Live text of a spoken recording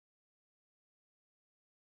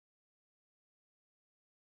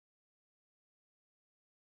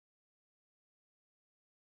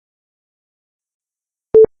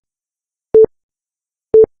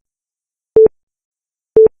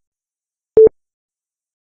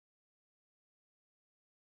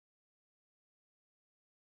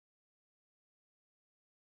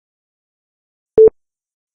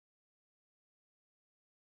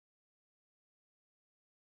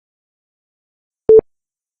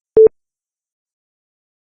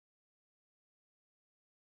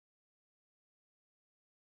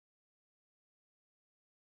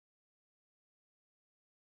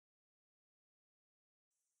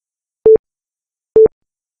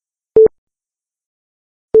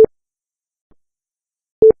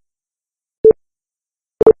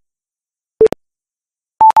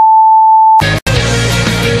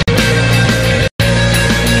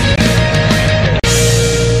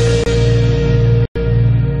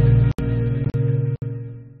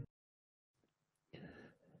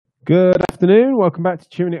Good afternoon. Welcome back to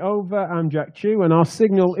Chewing It Over. I'm Jack Chew, and our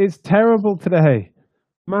signal is terrible today.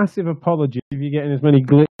 Massive apology if you're getting as many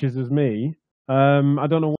glitches as me. I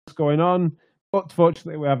don't know what's going on, but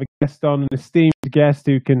fortunately we have a guest on, an esteemed guest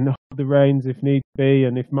who can hold the reins if need be.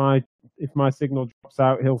 And if my signal drops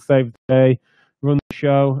out, he'll save the day, run the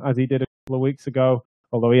show as he did a couple of weeks ago.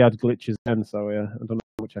 Although he had glitches then, so I don't know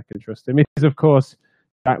how much I can trust him. It is, of course,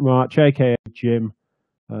 Jack March, aka Jim.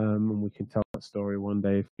 And we can tell that story one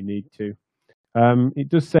day if we need to. It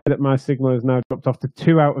does say that my signal has now dropped off to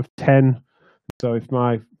 2 out of 10. So if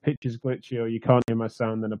my pitch is glitchy or you can't hear my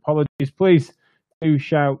sound, then apologies. Please do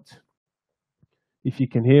shout if you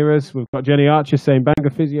can hear us. We've got Jenny Archer saying, Banga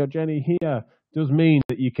Physio Jenny here. Does mean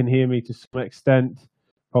that you can hear me to some extent.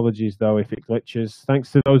 Apologies, though, if it glitches. Thanks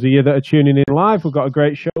to those of you that are tuning in live. We've got a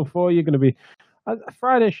great show for you. Going to be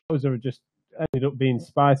Friday shows are just ended up being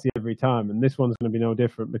spicy every time, and this one's going to be no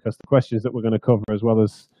different because the questions that we're going to cover, as well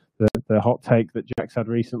as the hot take that Jack's had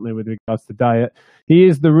recently with regards to diet. He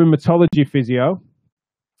is the rheumatology physio,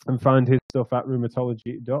 and find his stuff at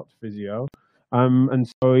rheumatology.physio. And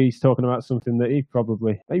so he's talking about something that he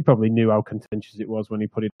probably knew how contentious it was when he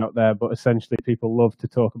put it out there, but essentially people love to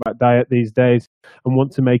talk about diet these days and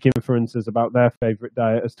want to make inferences about their favorite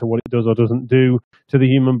diet as to what it does or doesn't do to the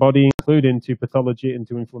human body, including to pathology and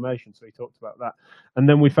to inflammation. So he talked about that. And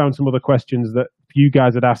then we found some other questions that you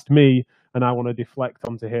guys had asked me, and I want to deflect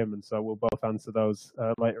onto him, and so we'll both answer those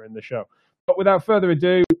later in the show. But without further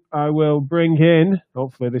ado, I will bring in,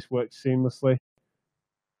 hopefully this works seamlessly,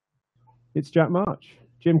 it's Jack March.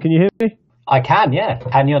 Jim, can you hear me? I can, yeah.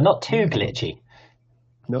 And you're not too glitchy.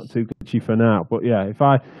 Not too glitchy for now, but yeah, if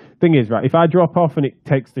I drop off and it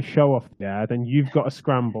takes the show off the air, then you've got to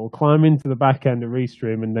scramble, climb into the back end of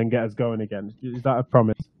Restream, and then get us going again. Is that a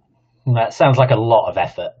promise? That sounds like a lot of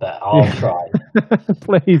effort, but I'll try.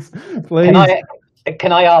 Please.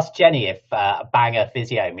 Can I ask Jenny if Banga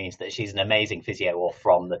Physio means that she's an amazing physio or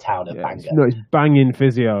from the town of Bangor? No, it's banging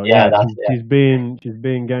physio. Yeah, she's being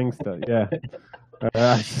gangster. Yeah,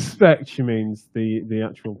 I suspect she means the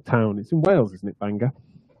actual town. It's in Wales, isn't it, Bangor?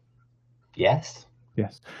 Yes.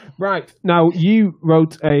 Right now, you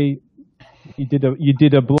did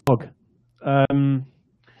a blog,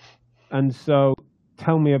 and so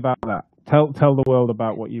tell me about that. Tell the world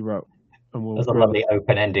about what you wrote. That's a lovely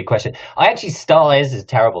open-ended question. I actually this is a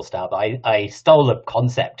terrible start, but I stole a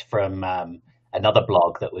concept from another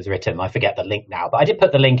blog that was written. I forget the link now, but I did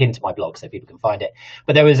put the link into my blog so people can find it.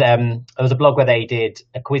 But there was a blog where they did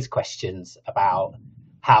a quiz questions about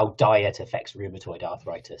how diet affects rheumatoid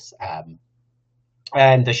arthritis.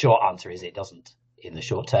 And the short answer is it doesn't in the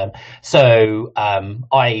short term. So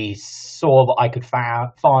I saw that I could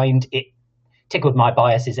find it tickled my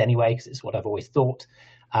biases anyway, because it's what I've always thought.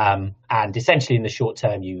 And essentially in the short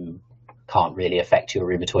term, you can't really affect your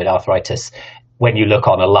rheumatoid arthritis when you look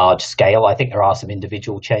on a large scale. I think there are some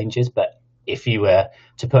individual changes, but if you were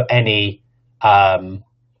to put any random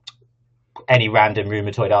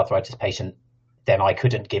rheumatoid arthritis patient, then I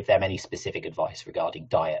couldn't give them any specific advice regarding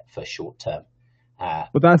diet for short term.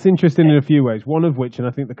 But that's interesting in a few ways. One of which, and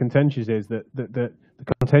I think the contention is that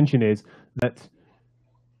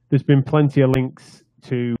there's been plenty of links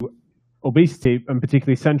to obesity and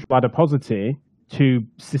particularly central adiposity to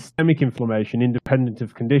systemic inflammation independent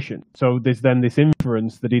of condition. So there's then this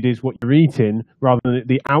inference that it is what you're eating rather than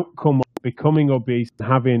the outcome of becoming obese and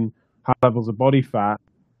having high levels of body fat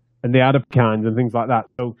and the adipokines and things like that.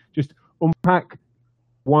 So just unpack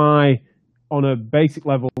why on a basic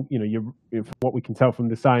level, from what we can tell from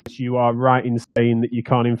the science, you are right in saying that you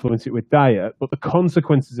can't influence it with diet, but the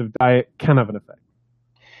consequences of diet can have an effect.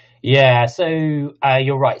 Yeah, so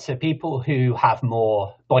you're right. So people who have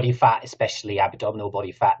more body fat, especially abdominal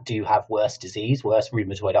body fat, do have worse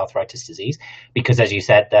rheumatoid arthritis disease, because as you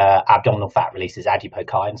said, the abdominal fat releases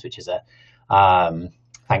adipokines, which is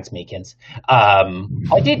thanks Meekins.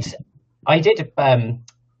 I did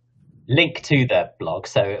link to the blog,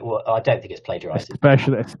 so I don't think it's plagiarized.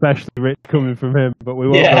 Especially rich coming from him, but we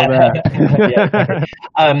won't go there.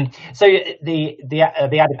 So the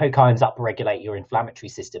adipokines upregulate your inflammatory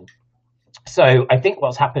system. So I think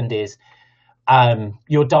what's happened is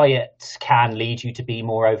your diet can lead you to be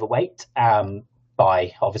more overweight.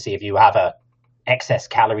 By obviously, if you have a excess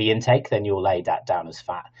calorie intake, then you'll lay that down as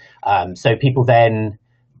fat. So people then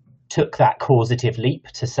took that causative leap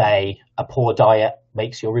to say a poor diet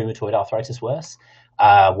makes your rheumatoid arthritis worse,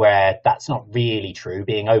 where that's not really true.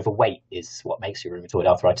 Being overweight is what makes your rheumatoid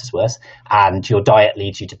arthritis worse, and your diet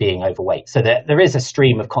leads you to being overweight. So there is a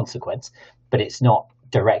stream of consequence, but it's not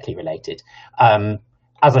directly related.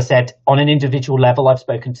 As I said, on an individual level, I've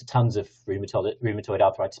spoken to tons of rheumatoid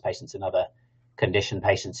arthritis patients and other condition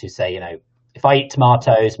patients who say, if I eat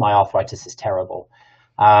tomatoes, my arthritis is terrible.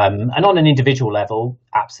 And on an individual level,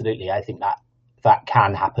 absolutely, I think that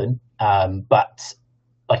can happen. But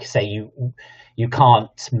like I say, you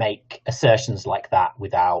can't make assertions like that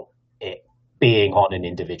without it being on an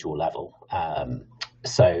individual level.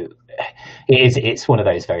 So it's one of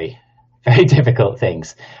those very, very difficult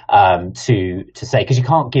things to say, because you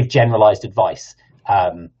can't give generalized advice.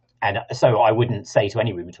 And so I wouldn't say to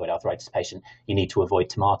any rheumatoid arthritis patient, you need to avoid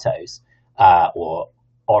tomatoes or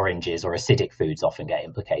oranges, or acidic foods often get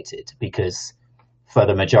implicated, because for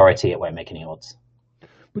the majority it won't make any odds.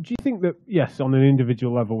 But do you think that, yes, on an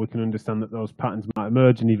individual level, we can understand that those patterns might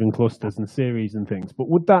emerge, and even clusters and series and things, but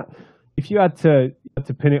would that, if you had to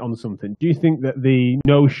pin it on something, do you think that the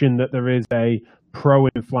notion that there is a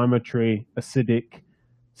pro-inflammatory acidic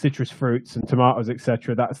citrus fruits and tomatoes,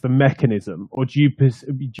 etc., that's the mechanism, or do you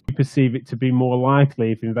perceive it to be more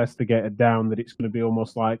likely, if investigated down, that it's going to be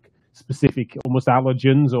almost like specific, almost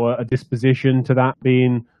allergens, or a disposition to that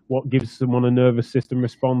being what gives someone a nervous system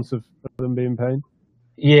response of them being in pain?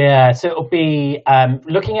 Yeah, so it'll be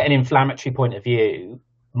looking at an inflammatory point of view.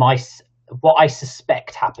 What I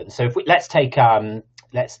suspect happens. So if let's take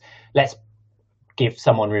let's give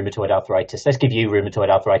someone rheumatoid arthritis. Let's give you rheumatoid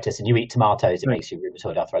arthritis, and you eat tomatoes. It makes you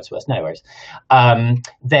rheumatoid arthritis worse. No worries.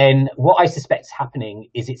 Then what I suspect is happening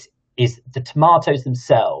is the tomatoes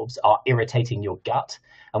themselves are irritating your gut,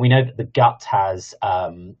 and we know that the gut has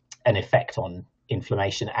an effect on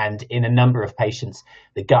inflammation, and in a number of patients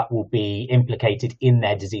the gut will be implicated in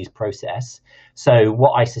their disease process. So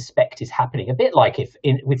what I suspect is happening, a bit like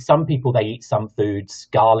with some people, they eat some foods,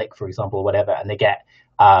 garlic for example, or whatever, and they get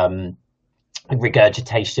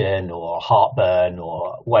regurgitation or heartburn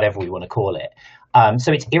or whatever we want to call it.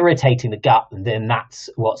 So it's irritating the gut, and then that's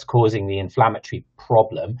what's causing the inflammatory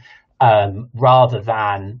problem, rather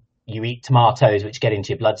than you eat tomatoes, which get into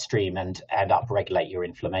your bloodstream and upregulate your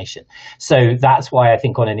inflammation. So that's why I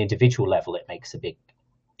think on an individual level,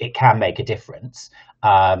 it can make a difference,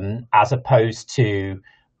 as opposed to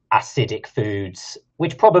acidic foods,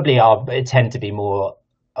 which probably tend to be more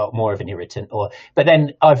of an irritant. But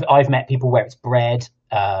then I've met people where it's bread,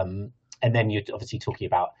 and then you're obviously talking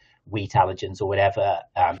about wheat allergens or whatever,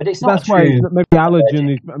 but it's not. That's true. Why maybe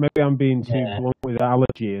allergen is, maybe I'm being too blunt with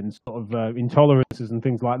allergy and sort of intolerances and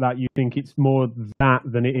things like that. You think it's more that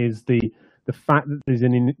than it is the fact that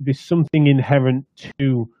there's something inherent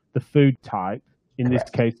to the food type, in Correct.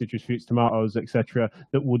 This case citrus fruits, tomatoes, etc.,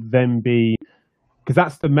 that would then be, because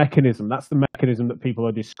that's the mechanism that people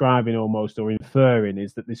are describing almost, or inferring,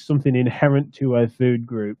 is that there's something inherent to a food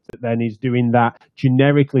group that then is doing that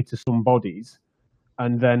generically to some bodies.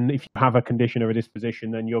 And then if you have a condition or a disposition,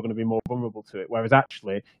 then you're going to be more vulnerable to it. Whereas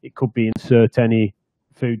actually it could be insert any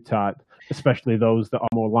food type, especially those that are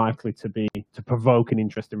more likely to provoke an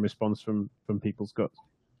interesting response from people's guts.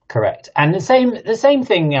 Correct. And the same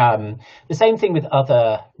thing with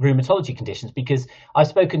other rheumatology conditions, because I've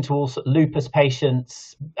spoken to also lupus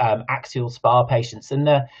patients, axial SpA patients, and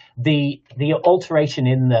the alteration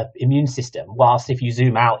in the immune system, whilst if you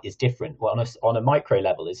zoom out is different, well, on a micro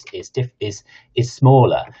level is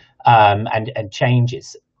smaller, and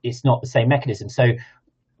changes. It's not the same mechanism. So,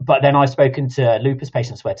 but then I've spoken to lupus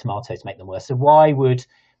patients where tomatoes make them worse. So why would,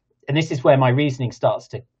 and this is where my reasoning starts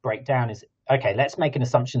to break down, is, okay, let's make an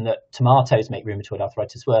assumption that tomatoes make rheumatoid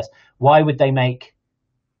arthritis worse. Why would they make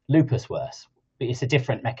lupus worse? It's a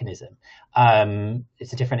different mechanism.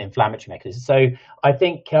 It's a different inflammatory mechanism. So I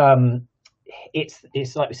think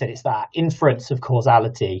it's like we said, it's that inference of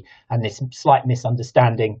causality and this slight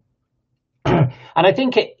misunderstanding. And I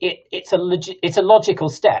think it's a logical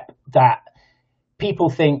step that people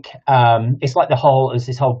think it's like this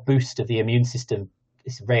whole boost of the immune system.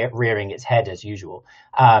 It's rearing its head as usual,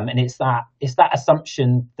 and it's that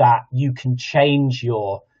assumption that you can change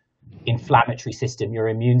your inflammatory system, your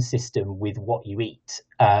immune system, with what you eat,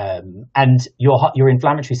 and your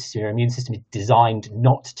inflammatory system, your immune system, is designed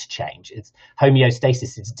not to change. It's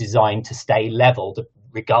homeostasis. It's designed to stay leveled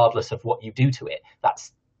regardless of what you do to it.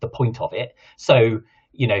 That's the point of it. So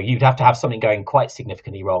you'd have to have something going quite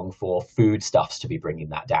significantly wrong for foodstuffs to be bringing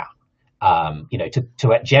that down.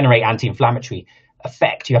 To generate anti-inflammatory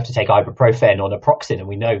effect, you have to take ibuprofen or naproxen, and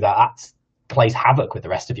we know that plays havoc with the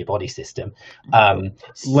rest of your body system.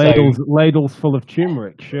 Ladles full of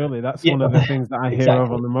turmeric, surely that's one of the things that I hear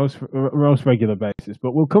of on the most regular basis.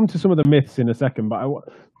 But we'll come to some of the myths in a second. But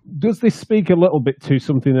does this speak a little bit to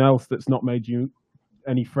something else that's not made you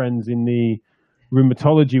any friends in the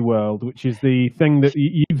rheumatology world, which is the thing that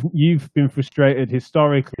you've been frustrated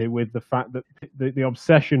historically with, the fact that the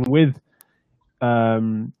obsession with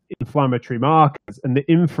inflammatory markers, and the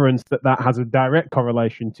inference that that has a direct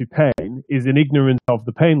correlation to pain is in ignorance of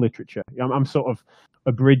the pain literature. I'm sort of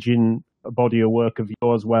abridging a body of work of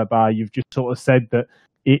yours whereby you've just sort of said that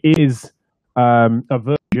it is a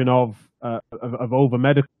version of over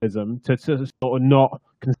medicalism to sort of not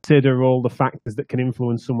consider all the factors that can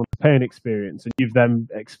influence someone's pain experience, and you've then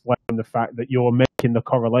explained the fact that you're making the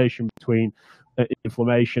correlation between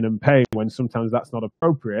inflammation and pain when sometimes that's not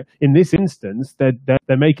appropriate. In this instance, they're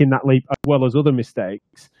making that leap as well as other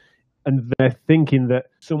mistakes, and they're thinking that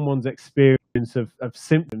someone's experience of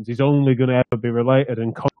symptoms is only going to ever be related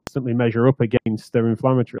and constantly measure up against their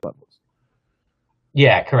inflammatory levels.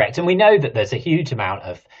 Yeah, correct. And we know that there's a huge amount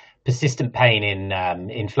of persistent pain in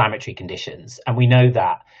inflammatory conditions. And we know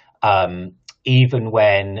that even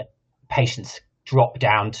when patients drop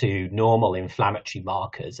down to normal inflammatory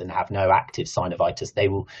markers and have no active synovitis, they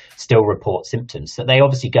will still report symptoms. So they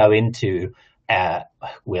obviously go into,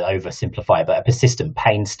 we'll oversimplify, but a persistent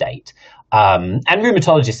pain state. And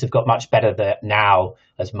rheumatologists have got much better now,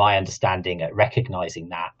 as my understanding, at recognizing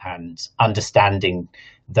that and understanding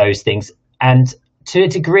those things. And to a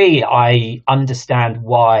degree, I understand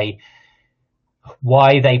why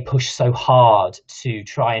they push so hard to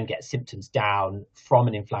try and get symptoms down from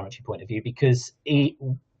an inflammatory point of view, because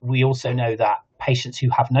we also know that patients who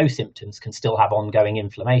have no symptoms can still have ongoing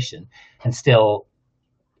inflammation and still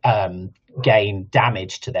gain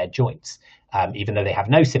damage to their joints, even though they have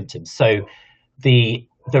no symptoms. So the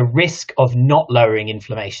risk of not lowering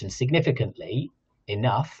inflammation significantly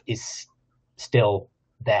enough is still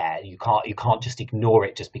there. You can't just ignore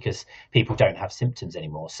it just because people don't have symptoms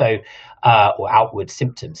anymore. So or outward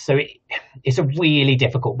symptoms. So it's a really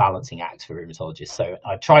difficult balancing act for rheumatologists. So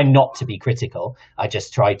I try not to be critical. I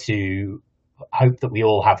just try to hope that we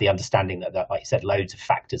all have the understanding that like you said, loads of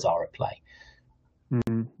factors are at play.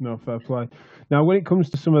 No, fair play. Now, when it comes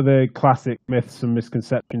to some of the classic myths and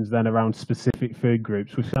misconceptions then around specific food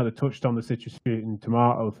groups, we've kind of touched on the citrus fruit and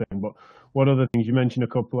tomato thing, but what other things? You mentioned a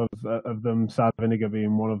couple of them, cider vinegar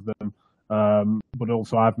being one of them, but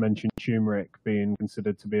also I've mentioned turmeric being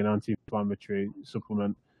considered to be an anti-inflammatory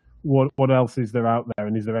supplement. What else is there out there,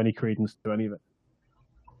 and is there any credence to any of it?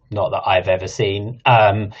 Not that I've ever seen.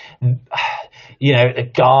 Garlic.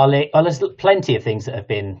 Well, there's plenty of things that have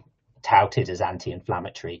been touted as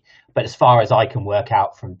anti-inflammatory, but as far as I can work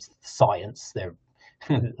out from science,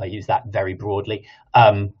 I use that very broadly,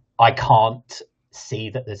 I can't see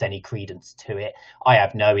that there's any credence to it. I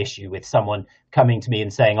have no issue with someone coming to me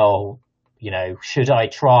and saying, should I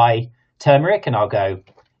try turmeric? And I'll go,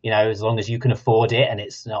 as long as you can afford it and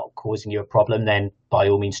it's not causing you a problem, then by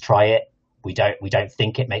all means try it. We don't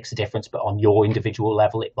think it makes a difference, but on your individual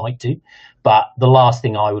level it might do. But the last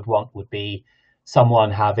thing I would want would be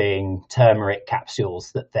someone having turmeric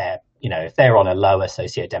capsules that if they're on a lower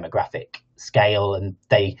socio-demographic scale and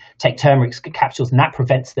they take turmeric capsules and that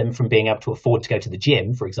prevents them from being able to afford to go to the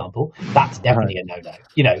gym, for example, that's definitely a no-no.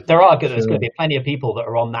 There's going to be plenty of people that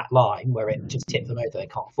are on that line where it just tips them over, they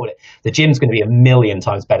can't afford it. The gym's going to be a million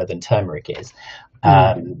times better than turmeric is.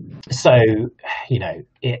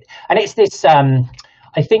 It's this,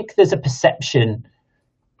 I think there's a perception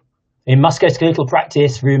in musculoskeletal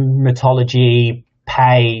practice, rheumatology,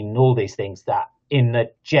 pain, all these things, that in the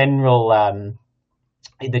general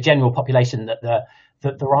population that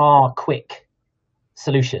there are quick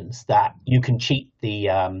solutions that you can cheat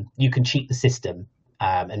the system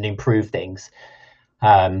and improve things.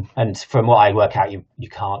 And from what I work out, you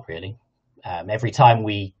can't really. Every time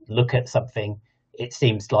we look at something, it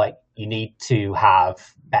seems like you need to have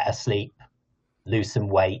better sleep, lose some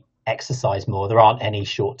weight, exercise more. There aren't any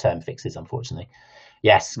short-term fixes, unfortunately.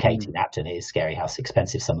 Yes, Katie Napton, it is scary how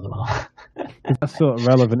expensive some of them are. That's sort of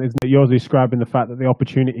relevant, isn't it? You're describing the fact that the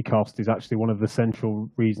opportunity cost is actually one of the central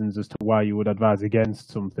reasons as to why you would advise against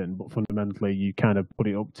something, but fundamentally you kind of put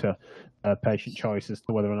it up to patient choice as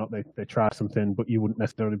to whether or not they try something, but you wouldn't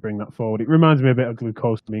necessarily bring that forward. It reminds me a bit of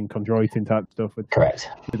glucosamine, chondroitin type stuff with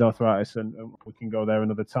arthritis, and we can go there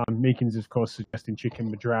another time. Meekins, of course, suggesting chicken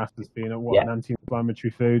madras as being an anti-inflammatory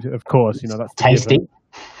food. Of course, that's tasty.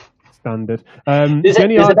 Standard. There's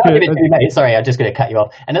an argument to be made. Sorry, I'm just going to cut you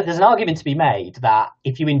off. And there's an argument to be made that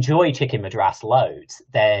if you enjoy chicken madras loads,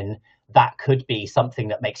 then that could be something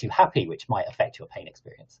that makes you happy, which might affect your pain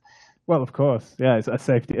experience. Well, of course, yeah, it's a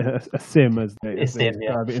sim as they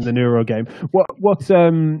describe it in the neuro game. What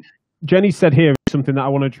Jenny said here is something that I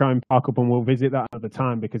want to try and park up, and we'll visit that at the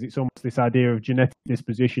time, because it's almost this idea of genetic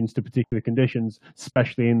dispositions to particular conditions,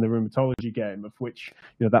 especially in the rheumatology game, of which,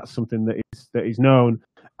 you know, that's something that is known.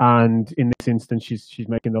 And in this instance, she's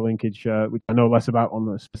making the linkage, which I know less about on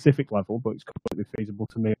the specific level, but it's completely feasible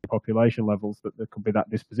to me at population levels that there could be that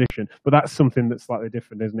disposition. But that's something that's slightly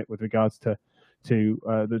different, isn't it, with regards to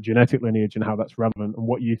the genetic lineage and how that's relevant, and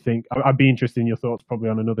what you think. I'd be interested in your thoughts probably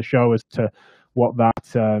on another show as to what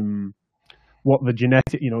that what the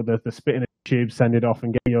genetic, you know, the spit in a tube, send it off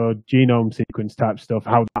and get your genome sequence type stuff,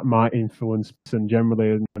 how that might influence and generally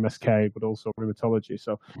in MSK, but also rheumatology.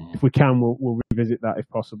 So if we can, we'll revisit that if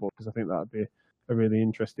possible, because I think that would be a really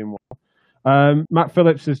interesting one. Matt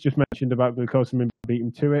Phillips has just mentioned about glucosamine, beat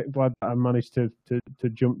him to it. Glad that I managed to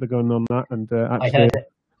jump the gun on that. And actually,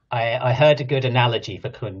 I heard a good analogy for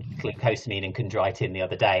glucosamine and chondroitin the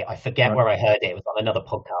other day. I forget where I heard it. It was on another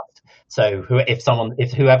podcast. So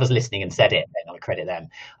if whoever's listening and said it, then I credit them.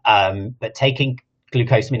 But taking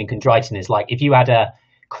glucosamine and chondroitin is like if you had a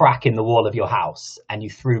crack in the wall of your house and you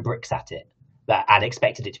threw bricks at it and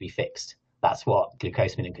expected it to be fixed. That's what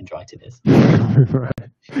glucosamine and chondroitin is. Right.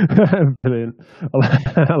 Brilliant. I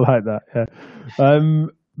like that. Yeah.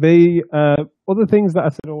 The other things that I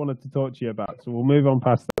said I wanted to talk to you about, so we'll move on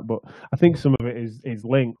past that, but I think some of it is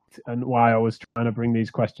linked, and why I was trying to bring these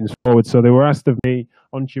questions forward. So they were asked of me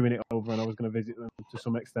on Chewing It Over, and I was going to visit them to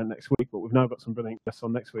some extent next week, but we've now got some brilliant guests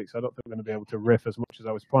on next week, so I don't think we're going to be able to riff as much as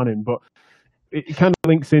I was planning. But it kind of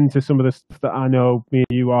links into some of the stuff that I know me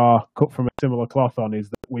and you are cut from a similar cloth on, is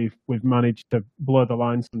that we've managed to blur the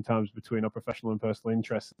lines sometimes between our professional and personal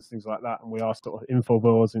interests and things like that, and we are sort of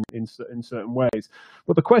infovores in certain ways.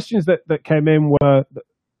 But the questions that came in were,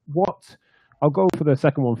 what, I'll go for the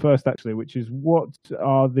second one first actually, which is, what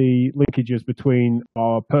are the linkages between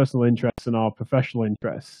our personal interests and our professional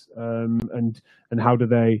interests, and how do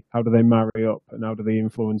they marry up, and how do they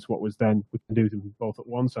influence what was then? We can do them both at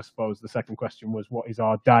once, I suppose. The second question was, what is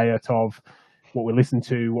our diet of what we listen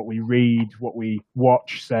to, what we read, what we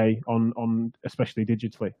watch, say, on especially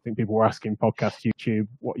digitally? I think people were asking podcasts, YouTube,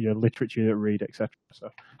 what your literature you read, etc. So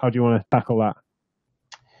how do you want to tackle that?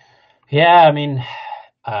 Yeah, I mean,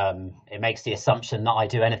 it makes the assumption that I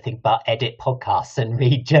do anything but edit podcasts and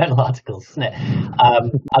read journal articles, doesn't it?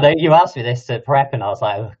 I know you asked me this to prep, and I was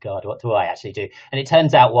like, oh God, what do I actually do? And it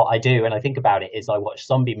turns out what I do, and I think about it, is I watch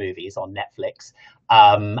zombie movies on Netflix,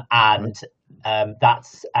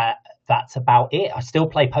 that's about it. I still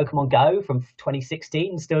play Pokemon Go from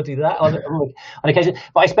 2016, still do that on occasion.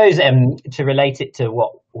 But I suppose to relate it to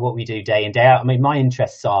what we do day in, day out, I mean, my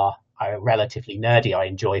interests are relatively nerdy. I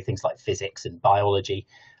enjoy things like physics and biology.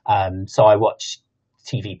 So I watch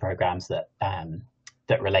TV programs that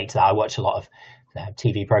relate to that. I watch a lot of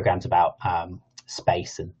TV programs about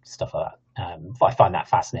space and stuff like that. I find that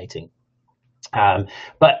fascinating. Yeah,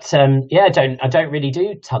 I don't really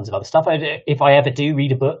do tons of other stuff. If I ever do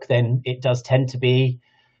read a book, then it does tend to be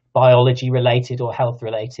biology related or health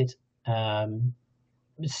related.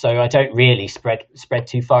 So I don't really spread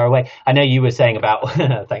too far away. I know you were saying about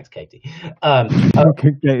thanks, Katie. Katie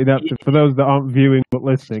Napton. For those that aren't viewing but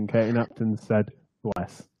listening, Katie Napton said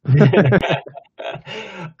bless.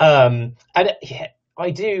 And yeah,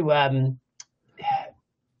 I do. What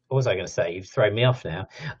was I going to say? You've thrown me off now.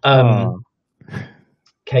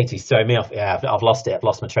 Katie's thrown me off. Yeah, I've lost it. I've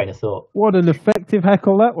lost my train of thought. What an effective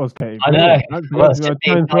heckle that was, Katie. I know.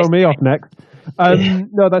 Try and throw me off next.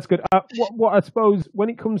 No, that's good. What I suppose, when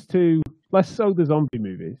it comes to less so the zombie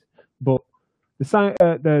movies, but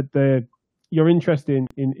your interest in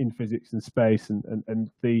physics and space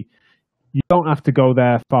and you don't have to go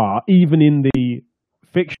there far, even in the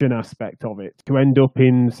fiction aspect of it, to end up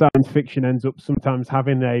in science fiction ends up sometimes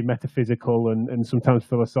having a metaphysical and sometimes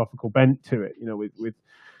philosophical bent to it. You know, with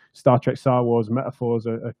Star Trek, Star Wars, metaphors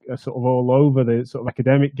are sort of all over the sort of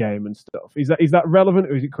academic game and stuff. Is that relevant,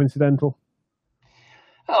 or is it coincidental?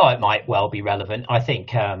 Oh, it might well be relevant. I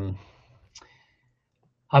think I've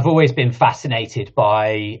always been fascinated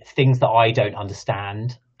by things that I don't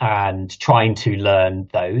understand and trying to learn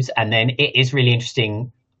those. And then it is really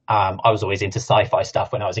interesting. I was always into sci-fi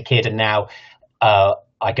stuff when I was a kid, and now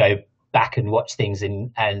I go back and watch things,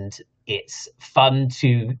 and it's fun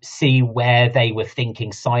to see where they were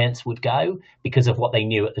thinking science would go because of what they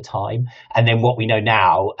knew at the time, and then what we know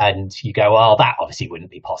now. And you go, oh, that obviously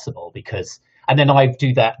wouldn't be possible because, and then I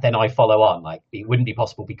do that, then I follow on, like, it wouldn't be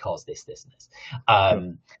possible because this,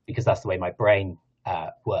 because that's the way my brain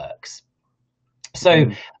works. So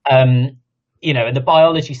and the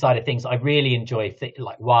biology side of things, I really enjoy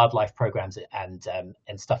like wildlife programs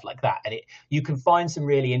and stuff like that. And you can find some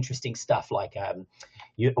really interesting stuff. Like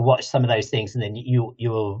you watch some of those things, and then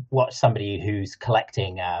you'll watch somebody who's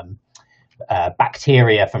collecting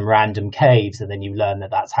bacteria from random caves, and then you learn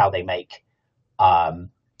that that's how they make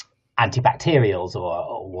antibacterials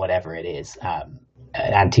or whatever it is,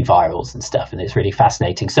 antivirals and stuff. And it's really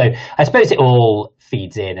fascinating. So I suppose it all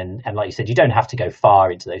feeds in, and like you said, you don't have to go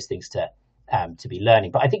far into those things to be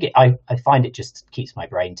learning. But I think I find it just keeps my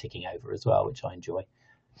brain ticking over as well, which I enjoy.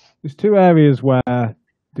 There's two areas where,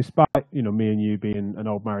 despite me and you being an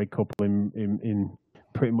old married couple in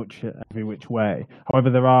pretty much every which way, however,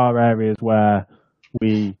 there are areas where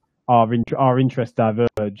our interests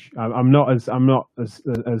diverge. I'm not as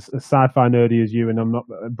sci-fi nerdy as you, and I'm not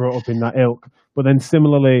brought up in that ilk. But then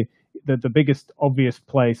similarly, the biggest obvious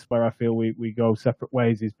place where I feel we go separate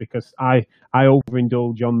ways is because I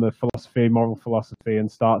overindulge on the moral philosophy, and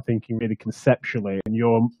start thinking really conceptually. And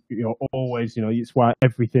you're always, it's why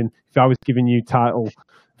everything. If I was giving you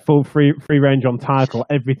full free range on title,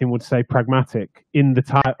 everything would say pragmatic in the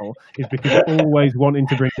title, is because you're always wanting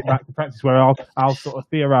to bring it back to practice, where I'll sort of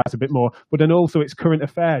theorize a bit more. But then also it's current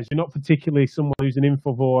affairs. You're not particularly someone who's an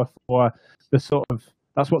infovore for the sort of.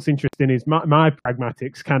 That's what's interesting, is my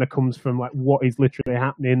pragmatics kind of comes from like what is literally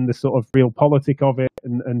happening, the sort of real politic of it,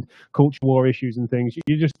 and culture war issues and things.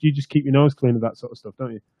 You just keep your nose clean of that sort of stuff,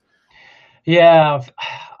 don't you? Yeah,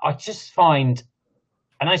 I just find,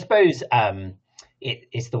 and I suppose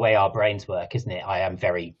it's the way our brains work, isn't it? I am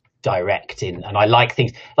very direct and I like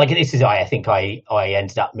things like this. Is I think I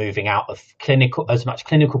ended up moving out of as much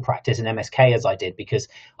clinical practice in MSK as I did, because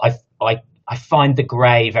I find the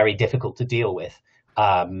grey very difficult to deal with.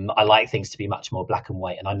 I like things to be much more black and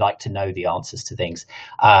white, and I like to know the answers to things.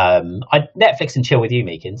 I Netflix and chill with you,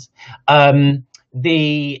 Meekins. I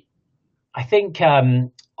think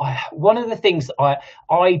one of the things I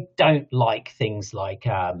don't like things like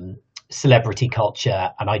celebrity culture,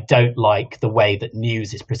 and I don't like the way that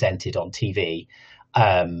news is presented on TV.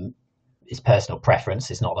 It's personal preference.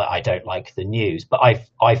 It's not that I don't like the news, but I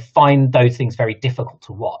find those things very difficult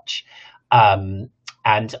to watch.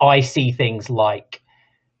 And I see things like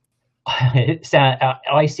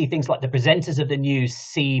the presenters of the news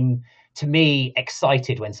seem to me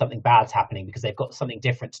excited when something bad's happening, because they've got something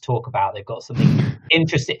different to talk about. They've got something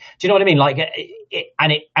interesting. Do you know what I mean? Like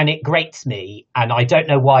it grates me, and I don't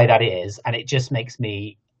know why that is, and it just makes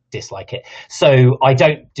me dislike it. So I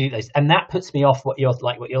don't do those, and that puts me off what you're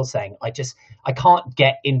saying. I can't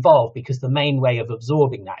get involved, because the main way of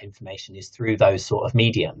absorbing that information is through those sort of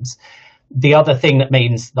mediums. The other thing that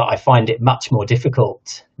means that I find it much more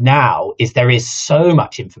difficult now is there is so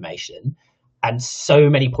much information and so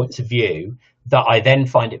many points of view that I then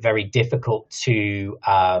find it very difficult to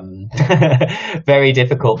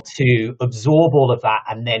absorb all of that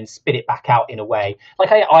and then spit it back out in a way.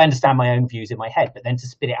 Like I understand my own views in my head, but then to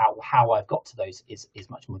spit it out how I've got to those is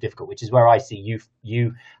much more difficult, which is where I see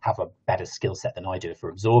you have a better skill set than I do for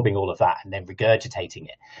absorbing all of that and then regurgitating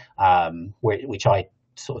it, which I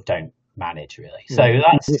sort of don't manage really. So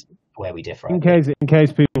that's where we differ. In case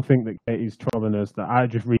people think that Katie's trolling us, that I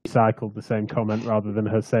just recycled the same comment rather than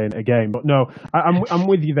her saying it again. But no, I'm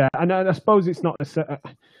with you there, and I suppose it's not.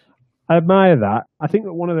 I admire that. I think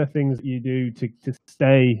that one of the things that you do to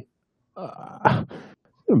stay, I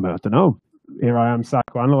don't know. Here I am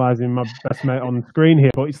psychoanalyzing my best mate on screen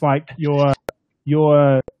here, but it's like you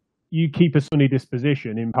keep a sunny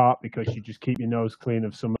disposition in part because you just keep your nose clean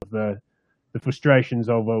of some of the frustrations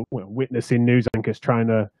over witnessing news anchors trying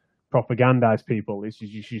to propagandize people. It's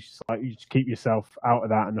just, you just keep yourself out of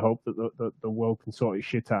that and hope that the world can sort its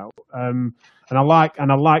shit out. And I like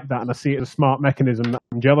that, and I see it as a smart mechanism that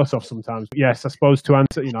I'm jealous of sometimes. But yes, I suppose to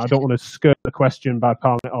answer, I don't want to skirt the question by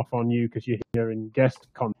palming it off on you because you're here in guest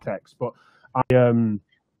context, but I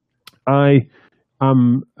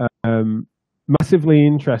am massively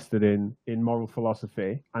interested in moral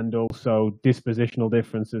philosophy and also dispositional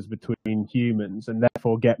differences between humans, and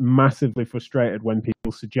therefore get massively frustrated when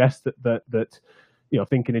people suggest that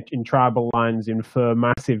thinking in tribal lines infer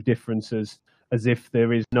massive differences as if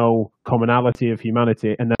there is no commonality of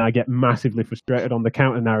humanity. And then I get massively frustrated on the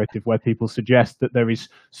counter narrative where people suggest that there is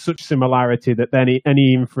such similarity that any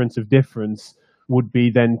inference of difference would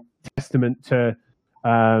be then testament to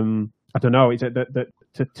I don't know, is it that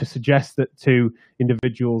to suggest that two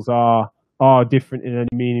individuals are different in any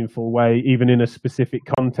meaningful way, even in a specific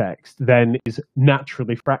context, then is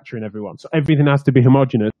naturally fracturing everyone. So everything has to be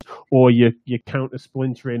homogenous, or you're counter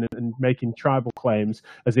splintering and making tribal claims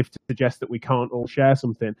as if to suggest that we can't all share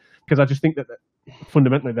something. Because I just think that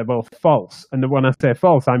fundamentally they're both false. And when I say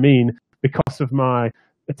false, I mean because of my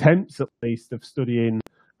attempts, at least, of studying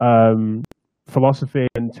philosophy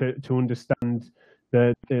and to understand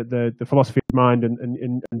the philosophy of mind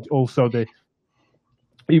and also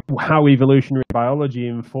how evolutionary biology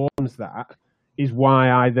informs that, is why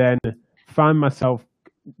I then find myself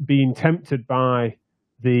being tempted by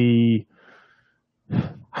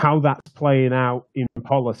how that's playing out in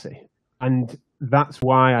policy. And that's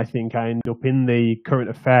why I think I end up in the current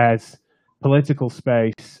affairs political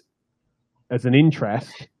space as an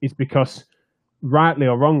interest, is because, rightly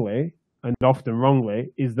or wrongly, and often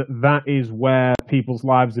wrongly, is that is where people's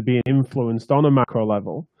lives are being influenced on a macro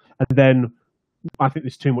level. And then I think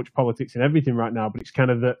there's too much politics in everything right now, but it's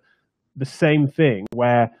kind of the same thing,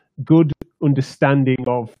 where good understanding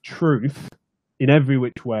of truth in every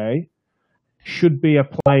which way should be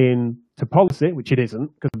applying to policy, which it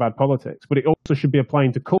isn't because of bad politics, but it also should be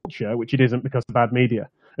applying to culture, which it isn't because of bad media.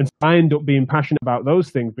 And so I end up being passionate about those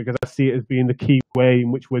things because I see it as being the key way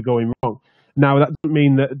in which we're going wrong. Now, that doesn't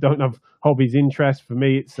mean that I don't have hobbies, interests. For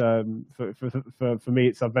me, it's for me,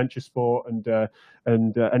 it's adventure sport and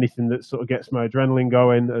anything that sort of gets my adrenaline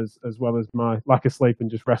going, as well as my lack of sleep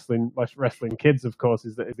and just wrestling kids. Of course,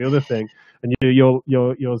 is the other thing. And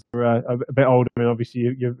yours are a bit older, and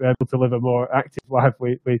obviously you're able to live a more active life.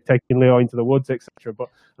 We're taking Leo into the woods, etc.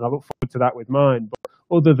 And I look forward to that with mine.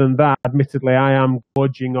 But other than that, admittedly, I am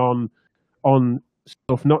gorging on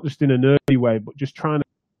stuff, not just in a nerdy way, but just trying to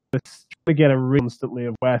get a read constantly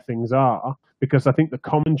of where things are, because I think the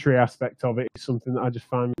commentary aspect of it is something that I just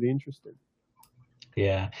find really interesting.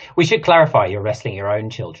 Yeah, we should clarify you're wrestling your own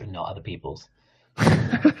children, not other people's.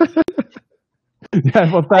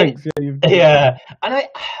 Yeah, well, thanks. Yeah, and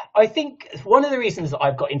I think one of the reasons that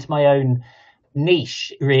I've got into my own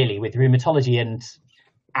niche, really, with rheumatology and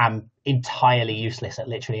am entirely useless at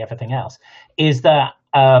literally everything else, is that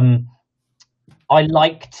I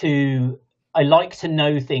like to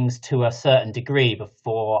know things to a certain degree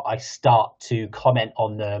before I start to comment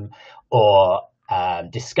on them or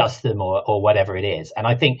discuss them or whatever it is. And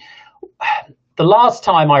I think the last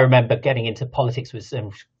time I remember getting into politics was,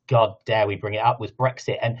 God dare we bring it up, was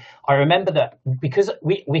Brexit. And I remember that because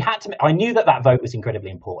we had to, I knew that vote was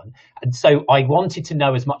incredibly important. And so I wanted to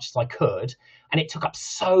know as much as I could. And it took up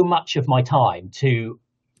so much of my time to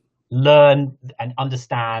learn and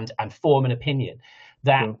understand and form an opinion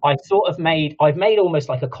that I've made almost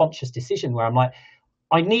like a conscious decision where I'm like,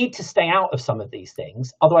 I need to stay out of some of these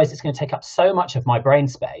things. Otherwise, it's going to take up so much of my brain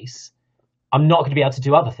space. I'm not going to be able to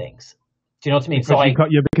do other things. Do you know what I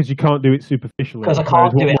mean? Because you can't do it superficially. Because I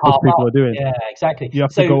can't do it half. People are doing. Yeah, exactly. You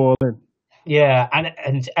have to go all in. Yeah,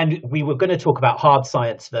 and we were going to talk about hard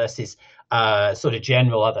science versus sort of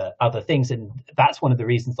general other things, and that's one of the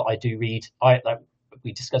reasons that I do read. Like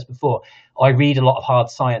we discussed before, I read a lot of hard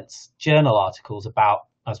science journal articles about,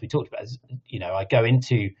 as we talked about, I go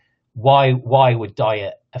into why would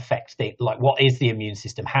diet affect things, like what is the immune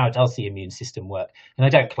system, how does the immune system work? And I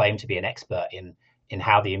don't claim to be an expert in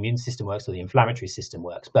how the immune system works or the inflammatory system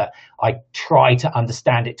works, but I try to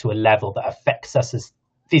understand it to a level that affects us as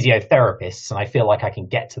physiotherapists, and I feel like I can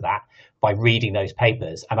get to that by reading those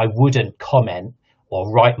papers, and I wouldn't comment or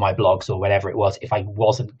write my blogs or whatever it was if I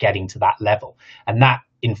wasn't getting to that level. And that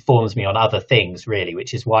informs me on other things, really,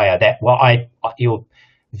 which is why you're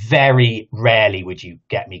very rarely would you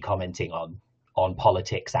get me commenting on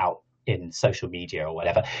politics out in social media or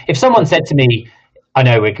whatever. If someone said to me, I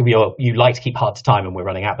know you like to keep hard to time and we're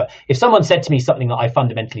running out, but if someone said to me something that I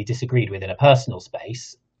fundamentally disagreed with in a personal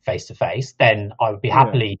space, face to face, then I would be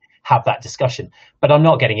happily have that discussion. But I'm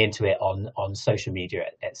not getting into it on social media,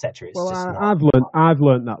 etc. Well, I've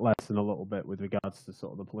learned that lesson a little bit with regards to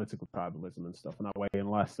sort of the political tribalism and stuff, and I weigh in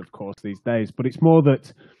less, of course, these days. But it's more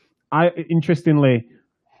that interestingly,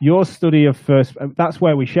 your study of that's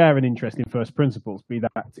where we share an interest in first principles, be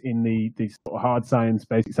that in the sort of hard science,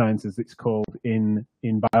 basic sciences, it's called in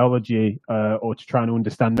biology, or to try and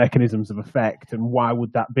understand mechanisms of effect and why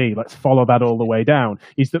would that be. Let's follow that all the way down.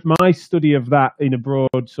 Is that my study of that in a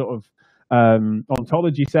broad sort of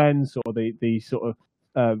ontology sense, or the sort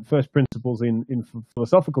of first principles in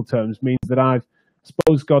philosophical terms, means that I've, I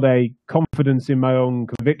suppose, got a confidence in my own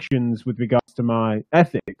convictions with regards to my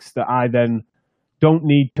ethics that I then don't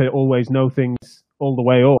need to always know things all the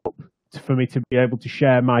way up for me to be able to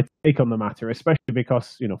share my take on the matter, especially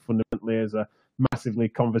because, fundamentally as a massively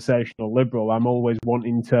conversational liberal, I'm always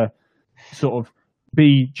wanting to sort of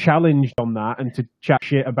be challenged on that and to chat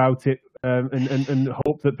shit about it, and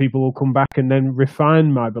hope that people will come back and then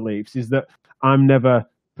refine my beliefs. Is that I'm never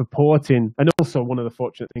purporting, and also one of the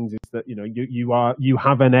fortunate things is that you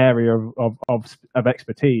have an area of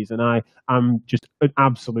expertise, and I am just an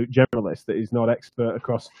absolute generalist that is not expert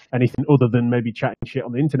across anything other than maybe chatting shit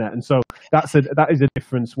on the internet. And so that is a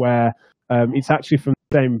difference where it's actually from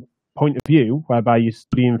the same point of view, whereby you're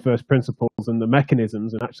studying first principles and the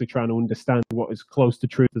mechanisms and actually trying to understand what is close to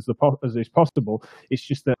truth as is possible. It's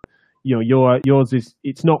just that yours is,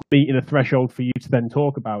 it's not meeting a threshold for you to then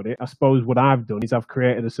talk about it. I suppose what I've done is I've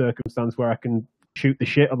created a circumstance where I can shoot the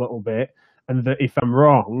shit a little bit, and that if I'm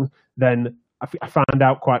wrong, then I find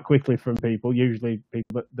out quite quickly from people, usually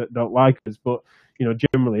people that don't like us, but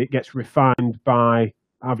generally it gets refined by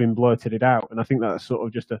having blurted it out. And I think that's sort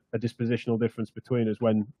of just a dispositional difference between us,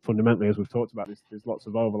 when fundamentally, as we've talked about, there's lots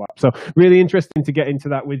of overlap. So really interesting to get into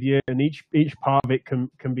that with you, and each part of it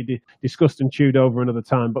can be discussed and chewed over another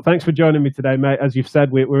time. But thanks for joining me today, mate. As you've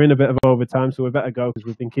said, we're in a bit of overtime, so we better go because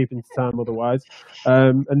we've been keeping to time otherwise.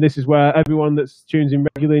 And this is where everyone that tunes in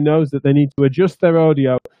regularly knows that they need to adjust their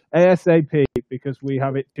audio ASAP, because we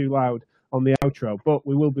have it too loud on the outro. But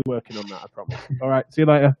we will be working on that, I promise. All right, see you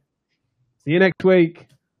later. See you next week.